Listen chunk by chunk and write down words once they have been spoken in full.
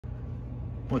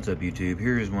What's up, YouTube?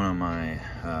 Here is one of my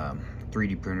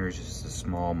 3D printers. This is a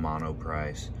small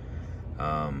Monoprice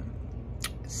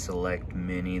Select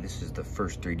Mini. This is the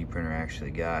first 3D printer I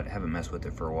actually got. I haven't messed with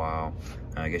it for a while.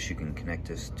 I guess you can connect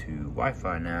this to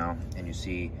Wi-Fi now, and you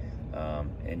see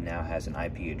it now has an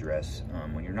IP address.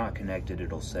 When you're not connected,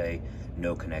 it'll say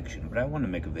no connection. But I want to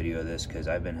make a video of this because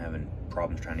I've been having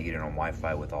problems trying to get it on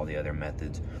Wi-Fi with all the other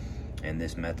methods. And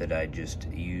this method I just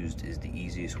used is the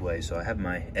easiest way. So I have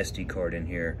my SD card in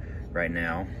here right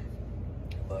now,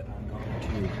 but I'm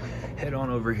going to head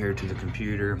on over here to the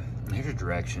computer. Here's your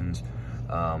directions.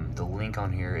 The link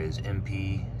on here is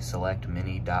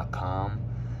mpselectmini.com,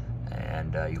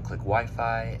 and you click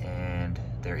Wi-Fi, and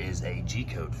there is a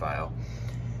G-code file.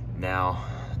 Now,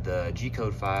 the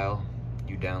G-code file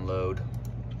you download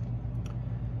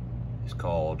is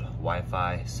called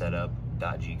Wi-Fi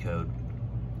setup.gcode.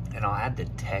 And I'll add the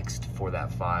text for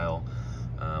that file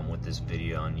with this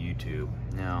video on YouTube.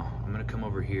 Now, I'm gonna come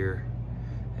over here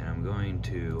and I'm going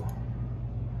to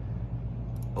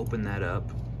open that up.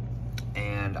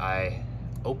 And I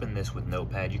open this with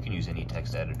Notepad. You can use any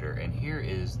text editor. And here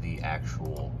is the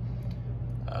actual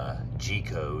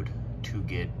G-code to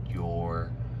get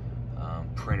your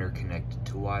printer connected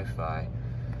to Wi-Fi.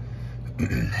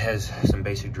 It has some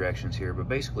basic directions here, but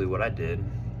basically what I did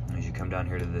is you come down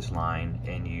here to this line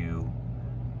and you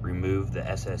remove the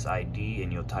SSID,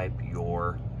 and you'll type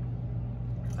your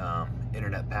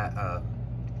internet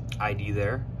ID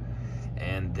there,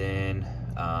 and then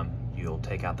you'll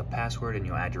take out the password and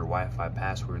you'll add your Wi-Fi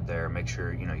password there. Make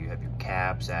sure you have your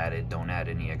caps added. Don't add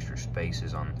any extra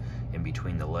spaces in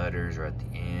between the letters or at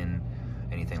the end,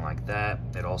 anything like that.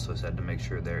 It also said to make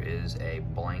sure there is a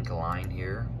blank line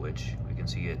here, which we can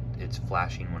see it's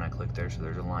flashing when I click there, so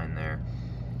there's a line there.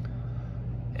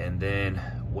 And then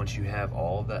once you have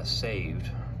all of that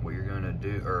saved, what you're going to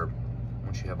do, or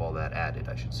once you have all that added,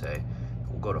 I should say,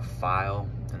 we'll go to File,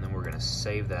 and then we're going to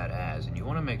save that as. And you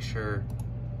want to make sure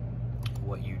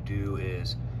what you do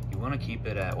is you want to keep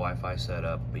it at Wi-Fi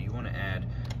setup, but you want to add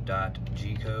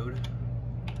 .gcode,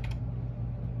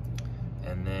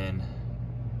 and then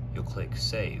you'll click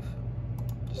Save,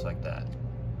 just like that.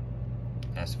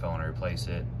 Ask if I want to replace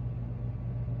it.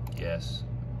 Yes.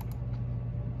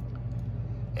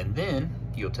 And then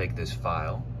you'll take this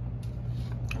file,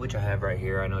 which I have right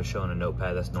here. I know it's showing a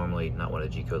notepad. That's normally not what a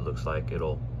G-code looks like.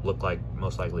 It'll look like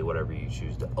most likely whatever you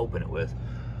choose to open it with.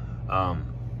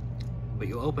 But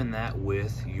you'll open that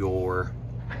with your,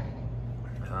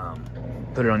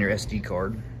 put it on your SD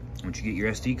card. Once you get your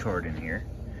SD card in here,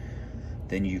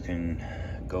 then you can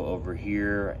go over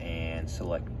here and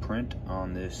select print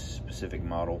on this specific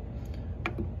model.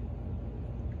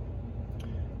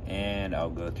 And I'll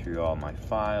go through all my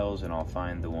files and I'll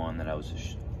find the one that we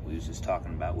was just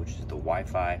talking about, which is the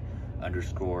Wi-Fi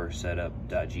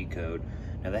 _setup.gcode.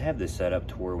 Now they have this set up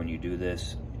to where when you do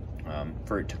this,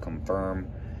 for it to confirm,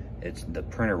 the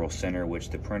printer will center, which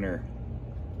the printer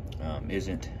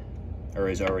isn't, or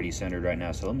is already centered right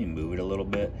now. So let me move it a little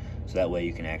bit so that way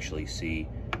you can actually see.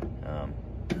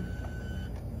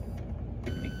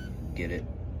 Let me get it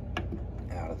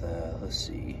out of the, let's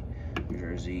see,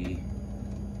 Jersey.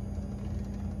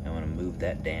 I want to move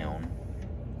that down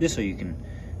just so you can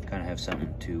kind of have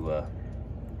something to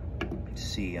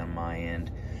see on my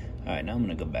end. All right, now I'm going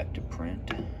to go back to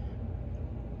print,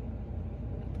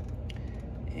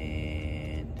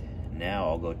 and now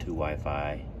I'll go to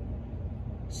Wi-Fi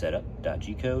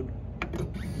setup.gcode,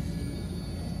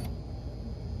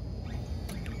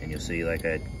 and you'll see, like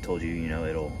I told you,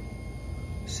 it'll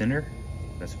center.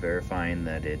 That's verifying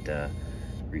that it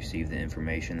receive the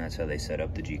information. That's how they set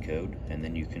up the G-code. And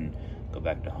then you can go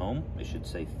back to home. It should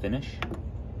say finish,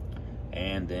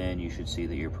 and then you should see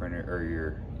that your printer, or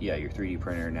your 3D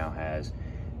printer now has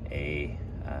a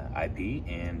IP,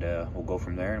 and we'll go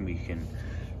from there. And we can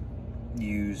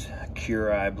use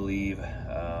Cura, I believe,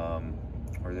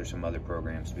 or there's some other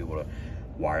programs to be able to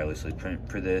wirelessly print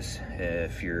for this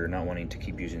if you're not wanting to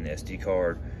keep using the SD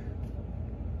card,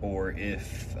 or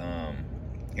if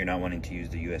you're not wanting to use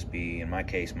the USB. In my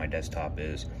case, my desktop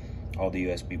is all the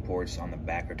USB ports on the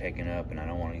back are taken up, and I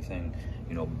don't want anything,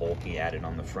 bulky added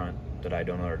on the front that I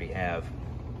don't already have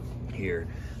here.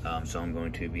 So I'm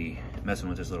going to be messing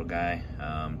with this little guy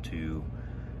to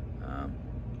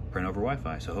print over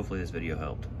Wi-Fi. So hopefully this video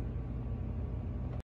helped.